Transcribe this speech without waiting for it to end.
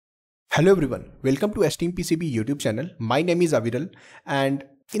Hello everyone, welcome to STEAM PCB YouTube channel. My name is Aviral, and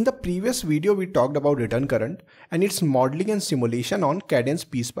in the previous video we talked about return current and its modeling and simulation on Cadence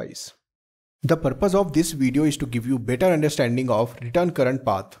PSpice. The purpose of this video is to give you better understanding of return current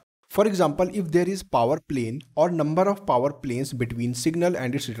path. For example, if there is power plane or number of power planes between signal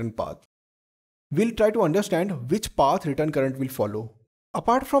and its return path, we'll try to understand which path return current will follow.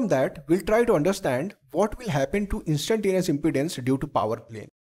 Apart from that, we'll try to understand what will happen to instantaneous impedance due to power plane.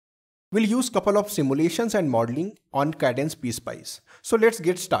 We'll use couple of simulations and modeling on Cadence PSpice. So let's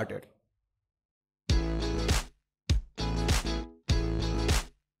get started.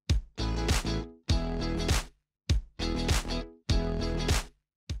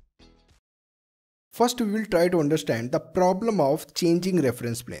 First, we will try to understand the problem of changing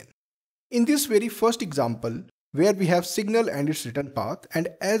reference plane. In this very first example, where we have signal and its return path, and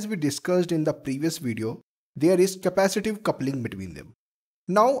as we discussed in the previous video, there is capacitive coupling between them.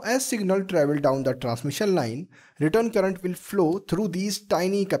 Now, as signal travel down the transmission line, return current will flow through these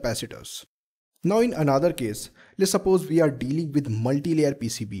tiny capacitors. Now in another case, let's suppose we are dealing with multi-layer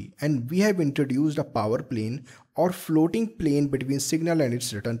PCB and we have introduced a power plane or floating plane between signal and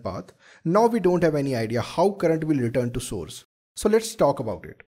its return path. Now we don't have any idea how current will return to source. So let's talk about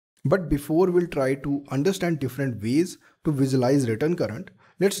it. But before we'll try to understand different ways to visualize return current,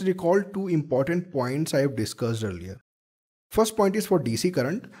 let's recall two important points I have discussed earlier. First point is for DC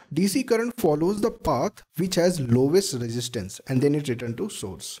current. DC current follows the path which has lowest resistance and then it returns to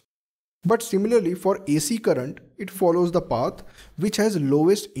source. But similarly for AC current, it follows the path which has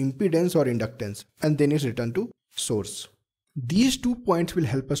lowest impedance or inductance and then it returns to source. These 2 points will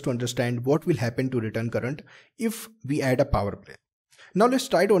help us to understand what will happen to return current if we add a power plane. Now let's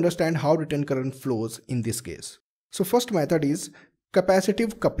try to understand how return current flows in this case. So first method is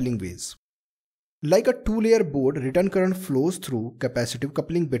capacitive coupling ways. Like a two-layer board, return current flows through capacitive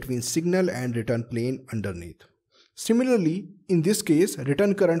coupling between signal and return plane underneath. Similarly, in this case,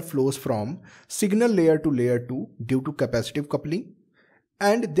 return current flows from signal layer to layer 2 due to capacitive coupling,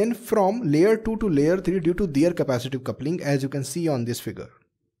 and then from layer 2 to layer 3 due to their capacitive coupling, as you can see on this figure.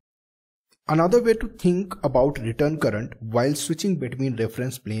 Another way to think about return current while switching between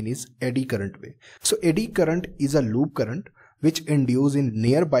reference plane is eddy current way. So eddy current is a loop current which induces in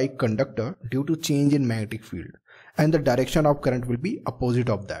nearby conductor due to change in magnetic field, and the direction of current will be opposite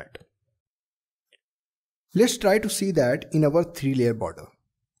of that. Let's try to see that in our three-layer border,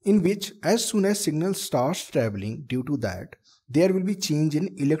 in which as soon as signal starts traveling, due to that there will be change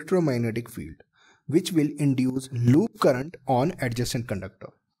in electromagnetic field which will induce loop current on adjacent conductor.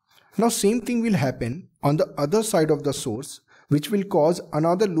 Now same thing will happen on the other side of the source, which will cause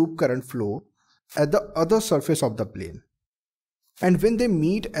another loop current flow at the other surface of the plane. And when they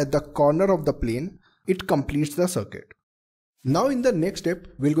meet at the corner of the plane, it completes the circuit. Now in the next step,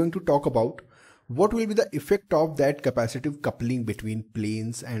 we're going to talk about what will be the effect of that capacitive coupling between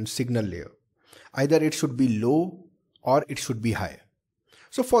planes and signal layer. Either it should be low or it should be high.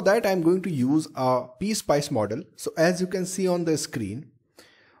 So for that, I'm going to use a PSpice model. So as you can see on the screen,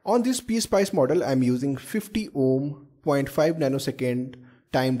 on this PSpice model, I'm using 50 ohm, 0.5 nanosecond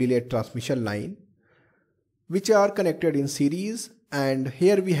time delay transmission line, which are connected in series, and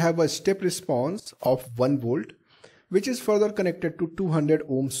here we have a step response of 1 volt, which is further connected to 200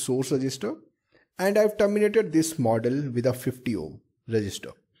 ohm source resistor, and I've terminated this model with a 50 ohm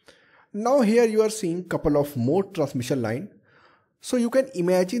resistor. Now here you are seeing couple of more transmission line. So you can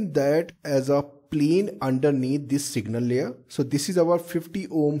imagine that as a plane underneath this signal layer. So this is our 50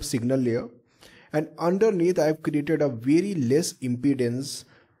 ohm signal layer, and underneath I've created a very less impedance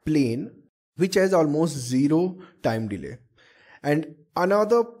plane which has almost zero time delay. And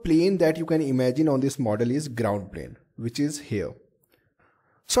another plane that you can imagine on this model is ground plane, which is here.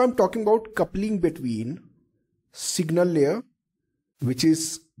 So I'm talking about coupling between signal layer, which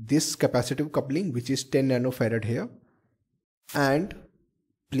is this capacitive coupling, which is 10 nanofarad here, and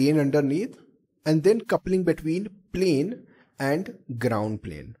plane underneath, and then coupling between plane and ground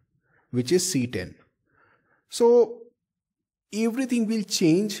plane, which is C10. So everything will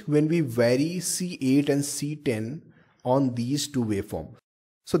change when we vary C8 and C10 on these two waveforms.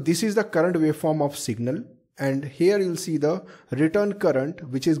 So this is the current waveform of signal, and here you'll see the return current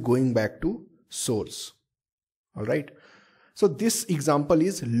which is going back to source. Alright. So this example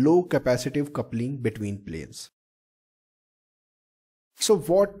is low capacitive coupling between planes. So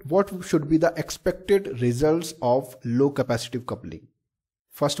what should be the expected results of low capacitive coupling?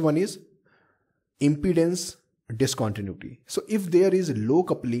 First one is impedance discontinuity. So if there is low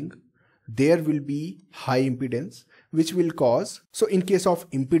coupling, there will be high impedance, which will cause, so in case of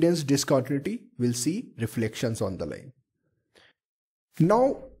impedance discontinuity, we'll see reflections on the line.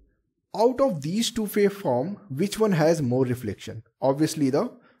 Now, out of these two waveforms, which one has more reflection? Obviously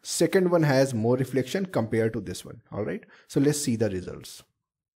the second one has more reflection compared to this one. Alright, so let's see the results.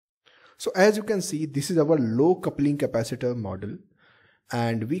 So as you can see, this is our low coupling capacitor model,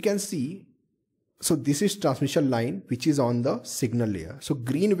 and we can see, so this is transmission line which is on the signal layer. So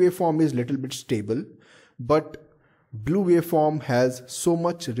green waveform is little bit stable, but blue waveform has so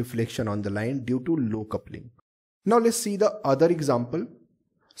much reflection on the line due to low coupling. Now let's see the other example.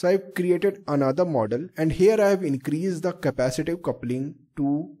 So I've created another model, and here I have increased the capacitive coupling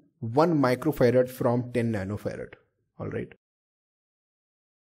to 1 microfarad from 10 nanofarad. Alright.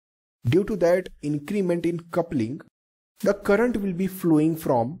 Due to that increment in coupling, the current will be flowing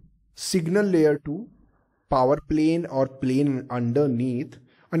from signal layer to power plane or plane underneath,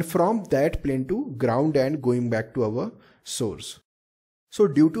 and from that plane to ground and going back to our source. So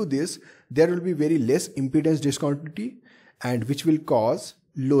due to this, there will be very less impedance discontinuity, and which will cause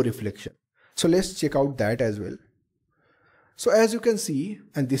low reflection. So let's check out that as well. So as you can see,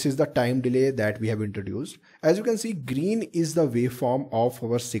 and this is the time delay that we have introduced. As you can see, green is the waveform of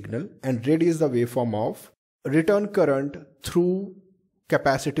our signal and red is the waveform of return current through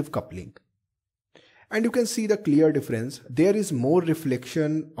capacitive coupling. And you can see the clear difference. There is more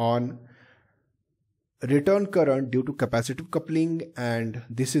reflection on return current due to capacitive coupling, and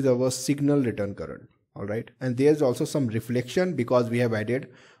this is our signal return current. Alright, and there's also some reflection because we have added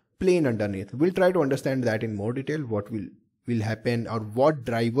plane underneath. We'll try to understand that in more detail, what will happen or what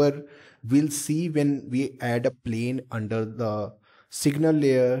driver we'll see when we add a plane under the signal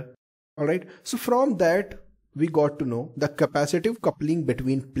layer. Alright, so from that we got to know the capacitive coupling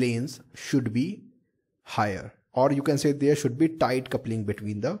between planes should be higher, or you can say there should be tight coupling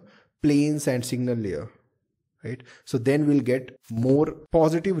between the planes and signal layer. Right? So then we'll get more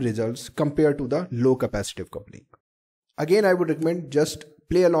positive results compared to the low capacitive coupling. Again, I would recommend just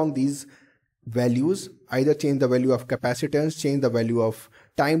play along these values, either change the value of capacitance, change the value of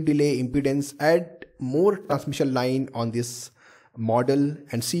time delay, impedance, add more transmission line on this model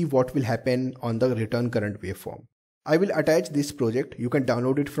and see what will happen on the return current waveform. I will attach this project. You can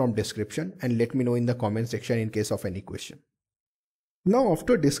download it from description and let me know in the comment section in case of any question. Now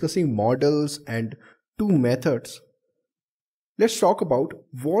after discussing models and two methods, let's talk about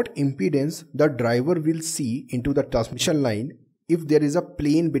what impedance the driver will see into the transmission line if there is a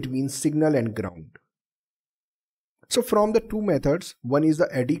plane between signal and ground. So from the two methods, one is the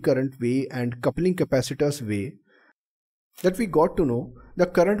eddy current way and coupling capacitors way, that we got to know the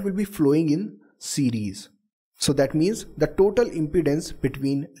current will be flowing in series. So that means the total impedance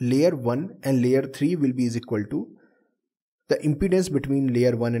between layer 1 and layer 3 will be is equal to the impedance between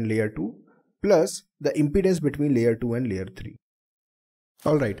layer 1 and layer 2 plus the impedance between layer 2 and layer 3.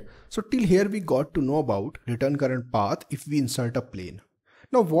 Alright, so till here we got to know about return current path if we insert a plane.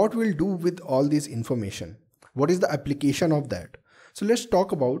 Now what we'll do with all this information? What is the application of that? So let's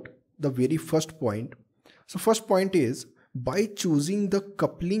talk about the very first point. So first point is, by choosing the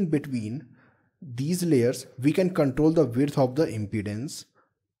coupling between these layers, we can control the width of the impedance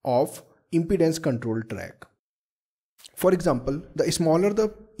of impedance control track. For example, the smaller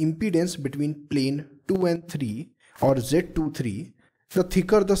the impedance between plane 2 and 3 or Z23, the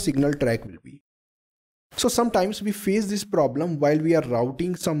thicker the signal track will be. So sometimes we face this problem while we are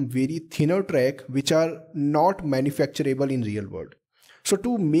routing some very thinner track which are not manufacturable in real world. So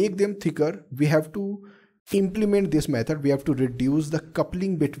to make them thicker, we have to implement this method. We have to reduce the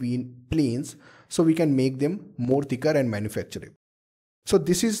coupling between planes so we can make them more thicker and manufacturable. So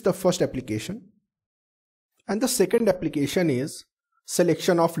this is the first application. And the second application is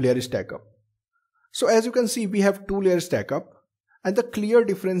selection of layer stack up. So as you can see, we have two layer stack up, and the clear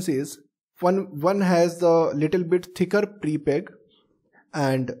difference is one has the little bit thicker pre-peg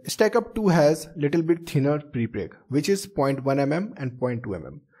and stack up 2 has little bit thinner pre-peg, which is 0.1 mm and 0.2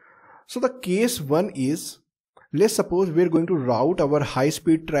 mm. So the case 1 is, let's suppose we're going to route our high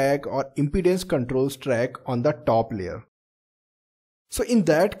speed track or impedance controls track on the top layer. So in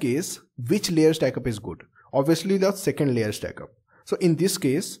that case, which layer stack up is good? Obviously the second layer stack up. So in this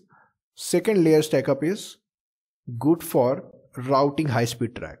case, second layer stack up is good for routing high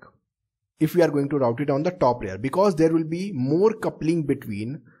speed track if we are going to route it on the top layer, because there will be more coupling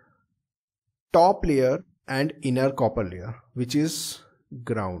between top layer and inner copper layer, which is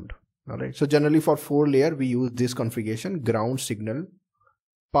ground. Alright, so generally for 4 layer we use this configuration: ground, signal,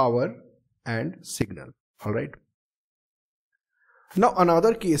 power and signal. Alright, now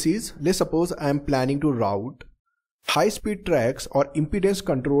another case is, let's suppose I am planning to route high speed tracks or impedance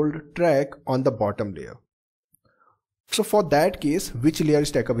controlled track on the bottom layer. So for that case, which layer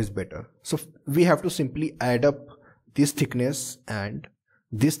stack up is better? So we have to simply add up this thickness and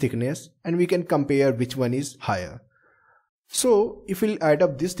this thickness and we can compare which one is higher. So if we'll add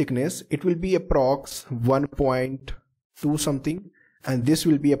up this thickness, it will be approx 1.2 something and this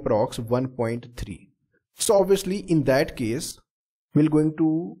will be approx 1.3. So obviously in that case, we're going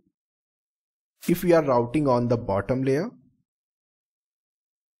to, if we are routing on the bottom layer,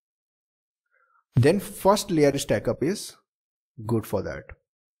 then first layer stack up is good for that.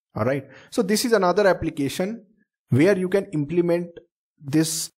 Alright, so this is another application where you can implement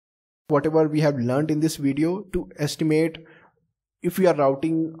this, whatever we have learned in this video, to estimate if we are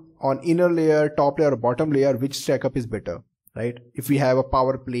routing on inner layer, top layer or bottom layer, which stack up is better, right? If we have a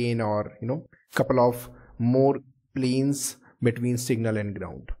power plane or couple of more planes between signal and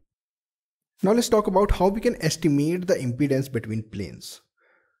ground. Now let's talk about how we can estimate the impedance between planes.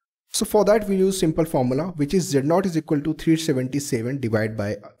 So for that we use simple formula, which is Z0 is equal to 377 divided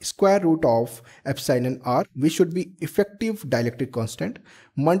by square root of epsilon r, which should be effective dielectric constant,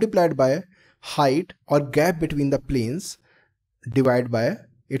 multiplied by height or gap between the planes divided by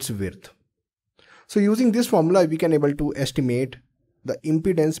its width. So using this formula we can able to estimate the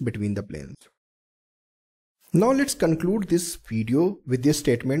impedance between the planes. Now let's conclude this video with this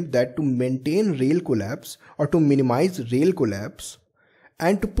statement that to maintain rail collapse or to minimize rail collapse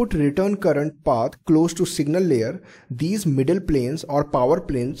and to put return current path close to signal layer, these middle planes or power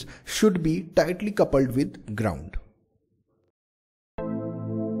planes should be tightly coupled with ground.